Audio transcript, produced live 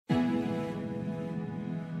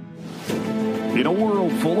In a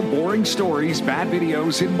world full of boring stories, bad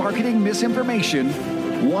videos, and marketing misinformation,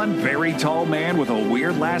 one very tall man with a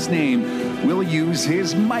weird last name will use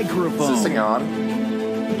his microphone. Is this thing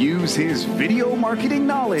on? Use his video marketing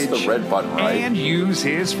knowledge. It's the red button, right? And use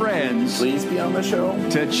his friends. Please be on the show.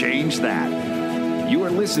 To change that. You are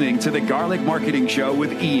listening to the Garlic Marketing Show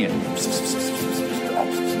with Ian.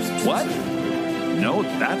 What? No,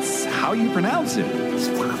 that's how you pronounce it.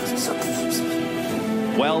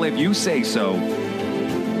 Well, if you say so,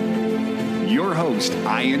 your host,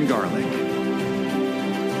 Ian Garlic.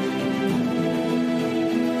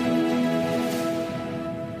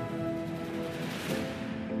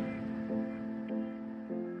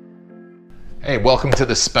 Hey, welcome to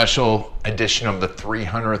the special edition of the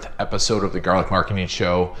 300th episode of the Garlic Marketing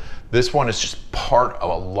Show. This one is just part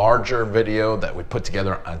of a larger video that we put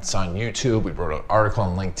together on YouTube. We wrote an article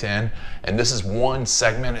on LinkedIn, and this is one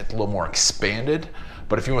segment. It's a little more expanded,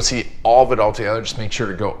 but if you want to see all of it all together, just make sure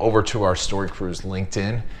to go over to our Story Cruise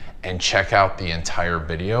LinkedIn and check out the entire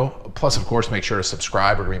video. Plus, of course, make sure to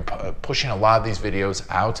subscribe. We're going to be pushing a lot of these videos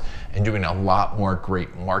out and doing a lot more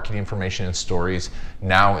great marketing information and stories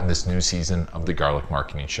now in this new season of the Garlic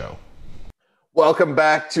Marketing Show. Welcome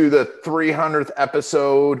back to the 300th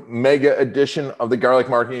episode, mega edition of the Garlic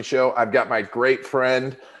Marketing Show. I've got my great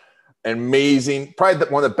friend, amazing, probably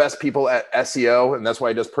one of the best people at SEO, and that's why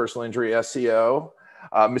he does personal injury SEO,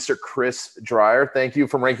 Mr. Chris Dreyer. Thank you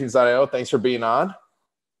from Rankings.io. Thanks for being on.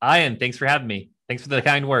 Ian, thanks for having me. Thanks for the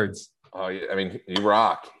kind words. Oh, I mean, you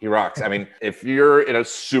rock. He rocks. I mean, if you're in a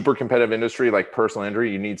super competitive industry like personal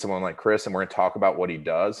injury, you need someone like Chris, and we're going to talk about what he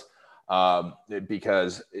does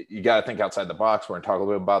because you got to think outside the box. We're going to talk a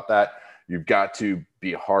little bit about that. You've got to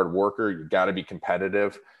be a hard worker. You've got to be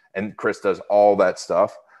competitive, and Chris does all that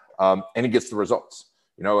stuff, and he gets the results.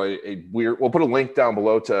 You know, we'll put a link down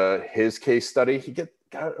below to his case study. He got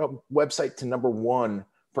a website to #1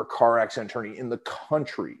 for car accident attorney in the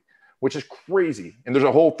country, which is crazy. And there's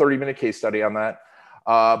a whole 30-minute case study on that.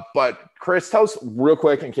 But Chris, tell us real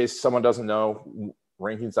quick, in case someone doesn't know,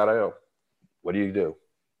 Rankings.io. What do you do?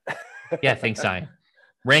 Yeah, thanks, Ian.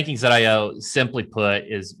 Rankings.io, simply put,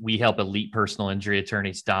 is we help elite personal injury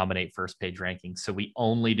attorneys dominate first page rankings. So we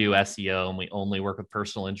only do SEO and we only work with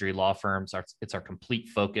personal injury law firms. It's our complete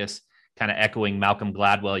focus, kind of echoing Malcolm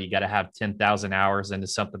Gladwell. You got to have 10,000 hours into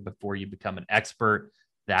something before you become an expert.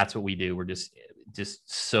 That's what we do. We're just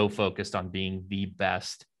so focused on being the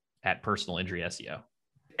best at personal injury SEO.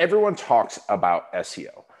 Everyone talks about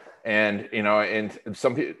SEO, and and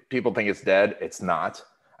some people think it's dead. It's not.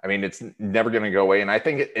 I mean, it's never going to go away. And I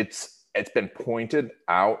think it's been pointed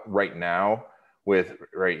out right now with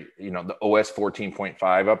the OS 14.5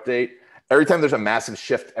 update. Every time there's a massive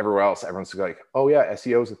shift everywhere else, everyone's like, "Oh yeah,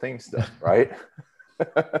 SEO is a thing still," right?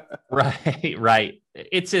 Right.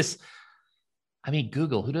 It's just. I mean,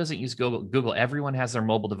 Google, who doesn't use Google? Everyone has their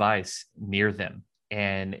mobile device near them.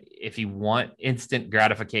 And if you want instant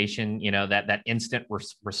gratification, that instant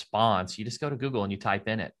response, you just go to Google and you type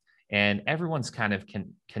in it. And everyone's kind of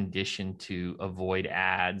conditioned to avoid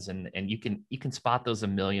ads, and you can spot those a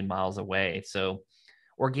million miles away. So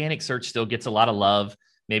organic search still gets a lot of love,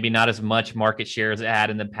 maybe not as much market share as it had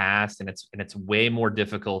in the past. And it's way more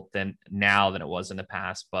difficult than it was in the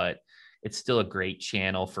past, but it's still a great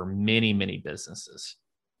channel for many, many businesses.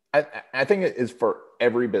 I think it is for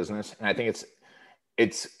every business. And I think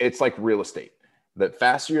it's like real estate. The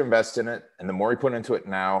faster you invest in it and the more you put into it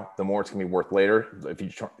now, the more it's going to be worth later. If you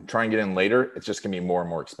try and get in later, it's just going to be more and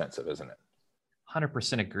more expensive, isn't it?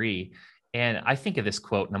 100% agree. And I think of this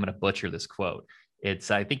quote, and I'm going to butcher this quote. I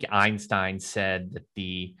think Einstein said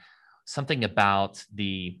that something about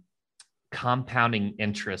the compounding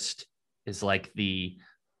interest is like the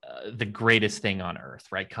greatest thing on earth,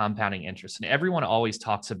 right? Compounding interest. And everyone always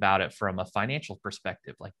talks about it from a financial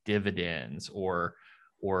perspective, like dividends or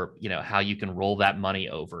how you can roll that money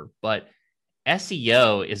over. But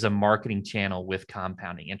SEO is a marketing channel with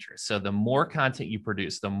compounding interest. So the more content you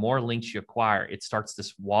produce, the more links you acquire, it starts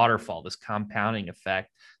this waterfall, this compounding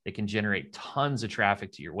effect that can generate tons of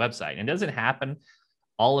traffic to your website. And it doesn't happen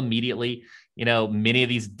all immediately. Many of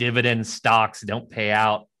these dividend stocks don't pay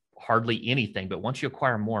out hardly anything, but once you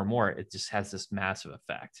acquire more and more, it just has this massive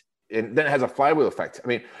effect. And then it has a flywheel effect. I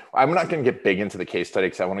mean, I'm not going to get big into the case study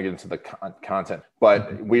because I want to get into the content,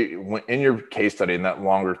 but in your case study, in that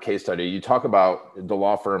longer case study, you talk about the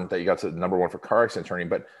law firm that you got to #1 for car accident attorney,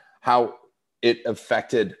 but how it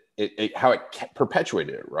affected it, how it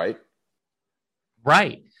perpetuated it, right?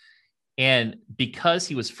 Right. And because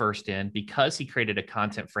he was first in, because he created a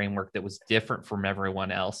content framework that was different from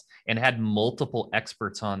everyone else and had multiple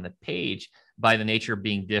experts on the page, by the nature of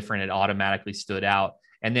being different, it automatically stood out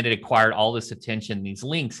And then it acquired all this attention, these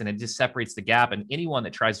links, and it just separates the gap. And anyone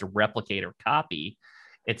that tries to replicate or copy,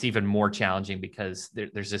 it's even more challenging because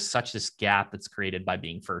there's just such this gap that's created by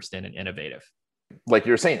being first in and innovative. Like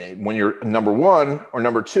you're saying, when you're number one or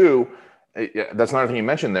number two, that's another thing you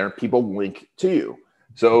mentioned there, people link to you.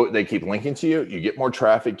 So they keep linking to you. You get more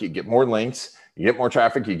traffic, you get more links, you get more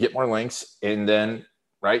traffic, you get more links. And then,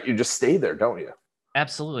 right, you just stay there, don't you?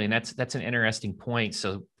 Absolutely. And that's an interesting point.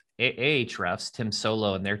 So Ahrefs, Tim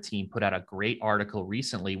Solo and their team put out a great article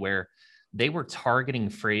recently where they were targeting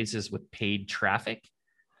phrases with paid traffic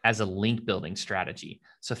as a link building strategy.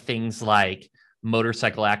 So things like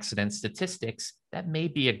motorcycle accident statistics, that may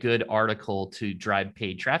be a good article to drive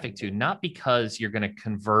paid traffic to, not because you're going to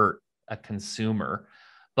convert a consumer,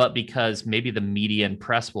 but because maybe the media and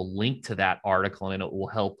press will link to that article and it will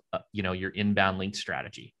help, your inbound link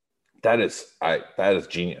strategy. That is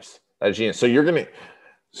genius. That is genius. So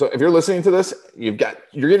so if you're listening to this, you're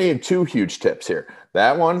getting two huge tips here.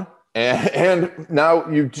 That one, and now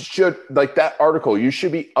you should, like that article, you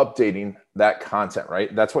should be updating that content,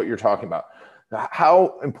 right? That's what you're talking about.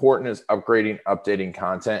 How important is updating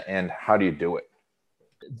content, and how do you do it?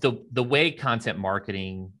 The way content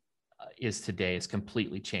marketing is today has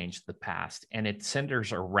completely changed the past, and it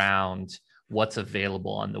centers around what's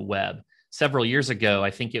available on the web. Several years ago,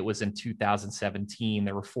 I think it was in 2017,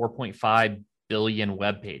 there were 4.5 billion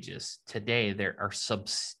web pages. Today, there are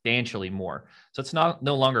substantially more. So it's no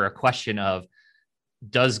longer a question of,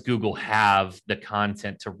 does Google have the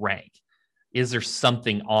content to rank? Is there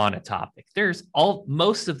something on a topic?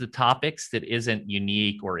 Most of the topics that isn't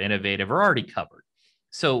unique or innovative are already covered.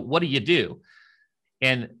 So what do you do?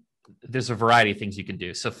 And there's a variety of things you can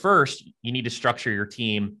do. So first, you need to structure your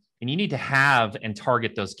team, and you need to have and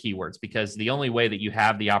target those keywords, because the only way that you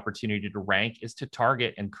have the opportunity to rank is to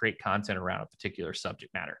target and create content around a particular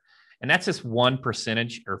subject matter. And that's just one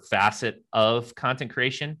percentage or facet of content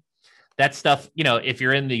creation. That stuff, if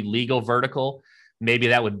you're in the legal vertical, maybe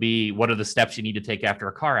that would be, what are the steps you need to take after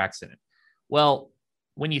a car accident? Well,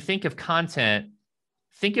 when you think of content,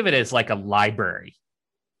 think of it as like a library.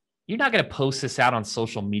 You're not going to post this out on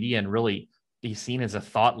social media and really be seen as a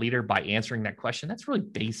thought leader by answering that question. That's really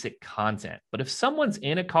basic content. But if someone's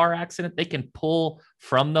in a car accident, they can pull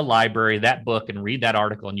from the library that book and read that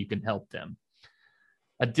article, and you can help them.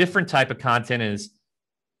 A different type of content is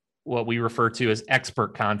what we refer to as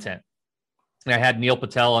expert content. And I had Neil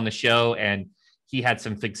Patel on the show, and he had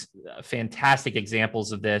some fantastic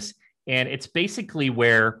examples of this. And it's basically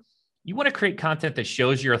where you want to create content that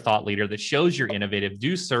shows you're a thought leader, that shows you're innovative,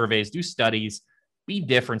 do surveys, do studies, be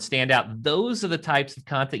different, stand out. Those are the types of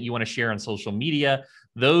content you want to share on social media.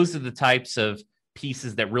 Those are the types of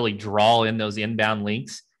pieces that really draw in those inbound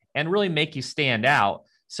links and really make you stand out.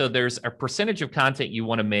 So there's a percentage of content you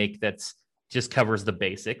want to make that's just covers the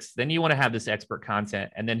basics. Then you want to have this expert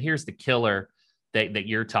content. And then here's the killer that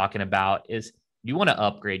you're talking about is you want to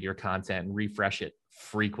upgrade your content and refresh it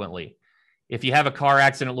frequently. If you have a car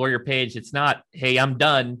accident lawyer page, it's not, hey, I'm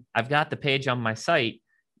done, I've got the page on my site.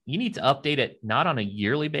 You need to update it not on a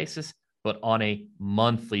yearly basis, but on a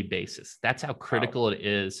monthly basis. That's how critical it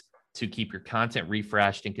is to keep your content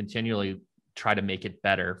refreshed and continually try to make it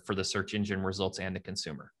better for the search engine results and the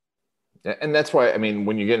consumer. And that's why,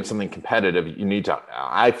 when you get into something competitive,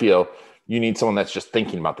 I feel you need someone that's just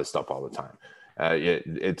thinking about this stuff all the time.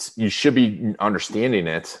 You should be understanding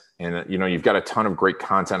it. And, you've got a ton of great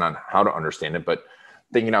content on how to understand it, but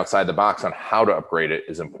thinking outside the box on how to upgrade it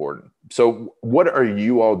is important. So what are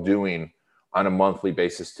you all doing on a monthly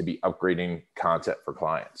basis to be upgrading content for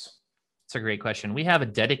clients? It's a great question. We have a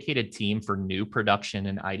dedicated team for new production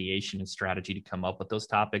and ideation and strategy to come up with those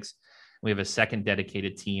topics. We have a second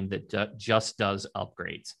dedicated team that just does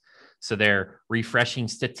upgrades. So they're refreshing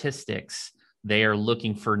statistics. They are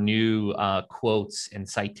looking for new quotes and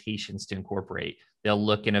citations to incorporate. They'll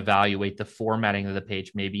look and evaluate the formatting of the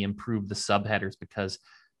page, maybe improve the subheaders, because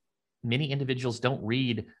many individuals don't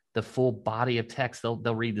read the full body of text. They'll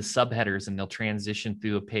read the subheaders and they'll transition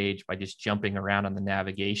through a page by just jumping around on the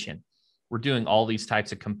navigation. We're doing all these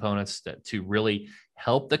types of components to really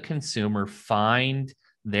help the consumer find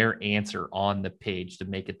their answer on the page to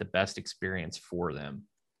make it the best experience for them.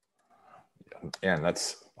 And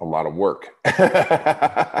that's a lot of work.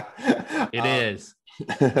 It is.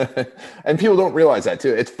 And people don't realize that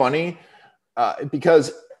too. It's funny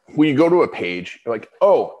because when you go to a page, you're like,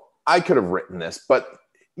 oh, I could have written this, but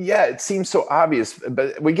yeah, it seems so obvious.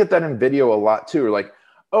 But we get that in video a lot too. We're like,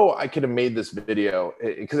 oh, I could have made this video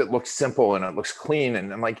because it looks simple and it looks clean.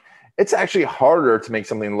 And I'm like, it's actually harder to make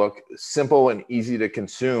something look simple and easy to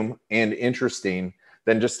consume and interesting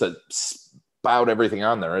than just to spout everything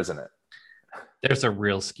on there, isn't it? There's a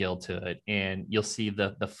real skill to it, and you'll see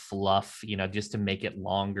the fluff, just to make it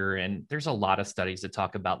longer. And there's a lot of studies that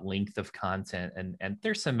talk about length of content, and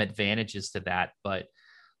there's some advantages to that, but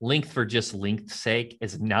length for just length's sake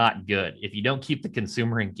is not good. If you don't keep the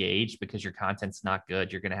consumer engaged because your content's not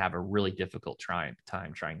good, you're going to have a really difficult time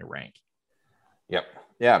trying to rank. Yep.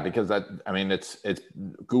 Yeah, because it's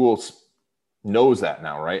Google knows that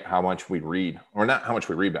now, right? How much we read, or not how much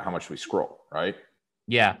we read, but how much we scroll, right?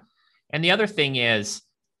 Yeah. And the other thing is,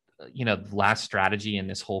 the last strategy in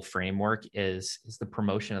this whole framework is the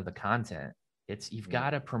promotion of the content. You've got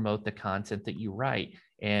to promote the content that you write.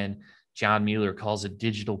 And John Mueller calls it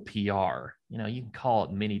digital PR. You can call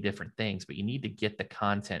it many different things, but you need to get the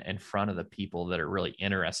content in front of the people that are really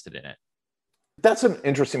interested in it. That's an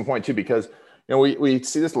interesting point too, because we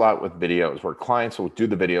see this a lot with videos where clients will do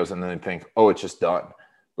the videos and then they think, oh, it's just done.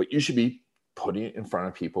 But you should be putting it in front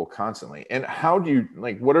of people constantly. And how do you,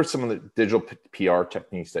 what are some of the digital PR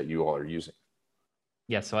techniques that you all are using?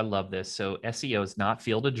 Yeah, so I love this. So SEO is not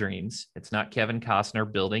Field of Dreams. It's not Kevin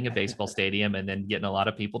Costner building a baseball stadium and then getting a lot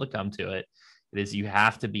of people to come to it. It is, you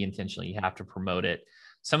have to be intentional. You have to promote it.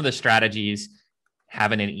 Some of the strategies,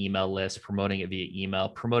 having an email list, promoting it via email,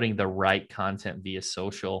 promoting the right content via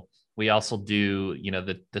social. We also do,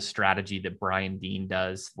 the strategy that Brian Dean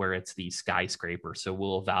does where it's the skyscraper. So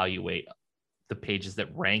we'll evaluate the pages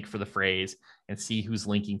that rank for the phrase and see who's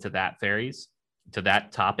linking to that phrase, to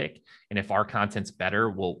that topic. And if our content's better,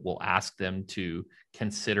 we'll ask them to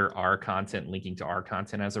consider our content linking to our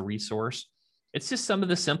content as a resource. It's just some of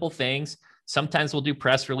the simple things. Sometimes we'll do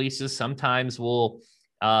press releases. Sometimes we'll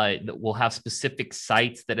have specific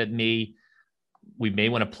sites that we may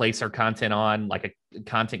want to place our content on, like a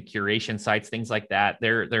content curation sites, things like that.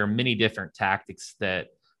 There are many different tactics but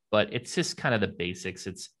it's just kind of the basics.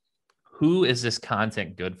 It's who is this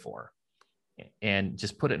content good for? And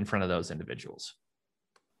just put it in front of those individuals.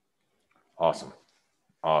 Awesome.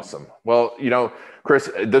 Well,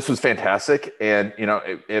 Chris, this was fantastic. And,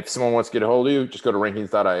 if someone wants to get a hold of you, just go to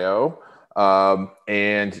rankings.io.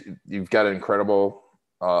 And you've got an incredible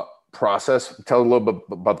process. Tell a little bit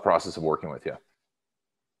about the process of working with you.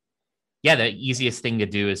 Yeah, the easiest thing to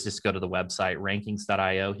do is just go to the website,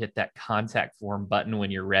 rankings.io, hit that contact form button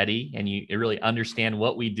when you're ready and you really understand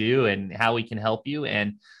what we do and how we can help you.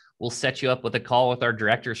 And we'll set you up with a call with our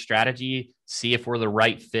director of strategy, see if we're the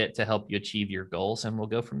right fit to help you achieve your goals, and we'll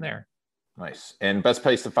go from there. Nice. And best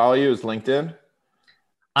place to follow you is LinkedIn?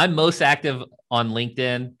 I'm most active on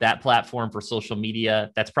LinkedIn, that platform for social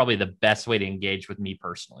media. That's probably the best way to engage with me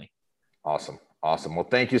personally. Awesome. Well,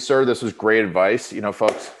 thank you, sir. This was great advice.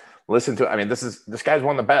 Folks, listen to it. This guy's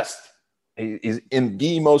one of the best. He's in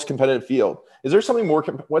the most competitive field. Is there something more?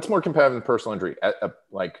 What's more competitive than personal injury?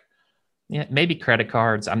 Yeah, maybe credit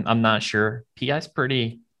cards. I'm not sure. PI's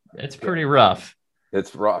pretty rough.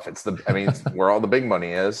 It's rough. It's where all the big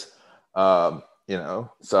money is. So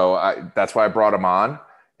that's why I brought him on.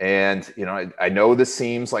 And, I know this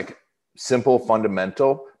seems like simple,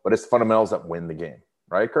 fundamental, but it's fundamentals that win the game.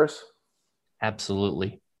 Right, Chris?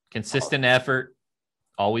 Absolutely. Consistent effort,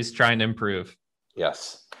 always trying to improve.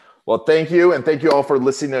 Yes. Well, thank you. And thank you all for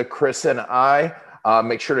listening to Chris and I.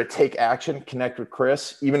 Make sure to take action, connect with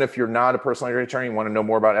Chris. Even if you're not a personal injury attorney, you want to know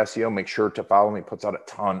more about SEO, make sure to follow him. He puts out a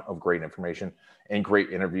ton of great information and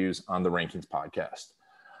great interviews on the Rankings podcast.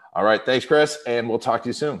 All right. Thanks, Chris. And we'll talk to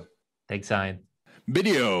you soon. Thanks, Ian.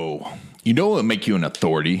 Video. It'll make you an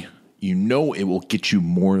authority. It will get you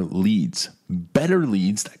more leads, better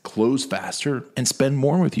leads that close faster and spend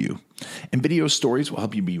more with you. And video stories will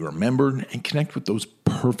help you be remembered and connect with those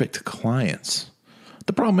perfect clients.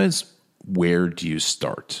 The problem is, where do you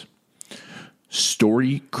start?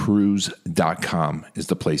 Storycruise.com is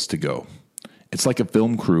the place to go. It's like a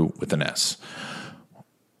film crew with an S.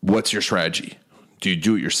 What's your strategy? Do you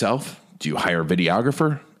do it yourself? Do you hire a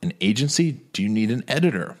videographer, an agency? Do you need an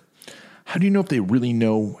editor? How do you know if they really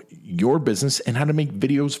know your business and how to make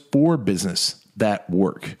videos for business that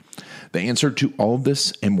work? The answer to all of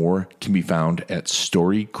this and more can be found at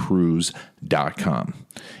storycruise.com.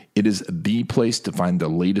 It is the place to find the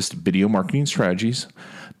latest video marketing strategies,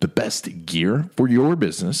 the best gear for your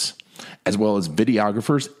business, as well as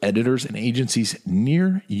videographers, editors, and agencies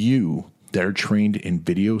near you that are trained in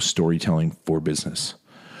video storytelling for business.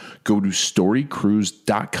 Go to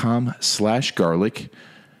storycruise.com/garlic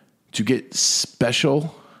to get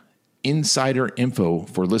special insider info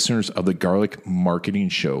for listeners of the Garlic Marketing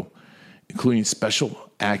Show, including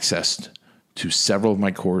special access to several of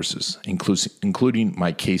my courses, including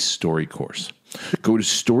my case story course. Go to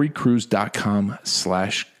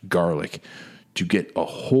storycruise.com/garlic to get a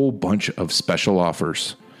whole bunch of special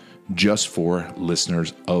offers just for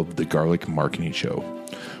listeners of the Garlic Marketing Show.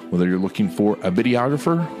 Whether you're looking for a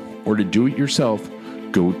videographer or to do it yourself,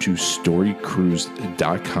 go to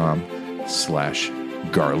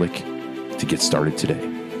storycruise.com/garlic to get started today.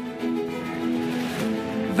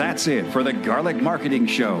 That's it for the Garlic Marketing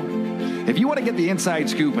Show. If you want to get the inside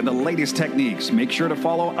scoop and the latest techniques, make sure to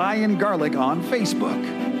follow Ian Garlic on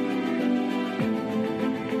Facebook.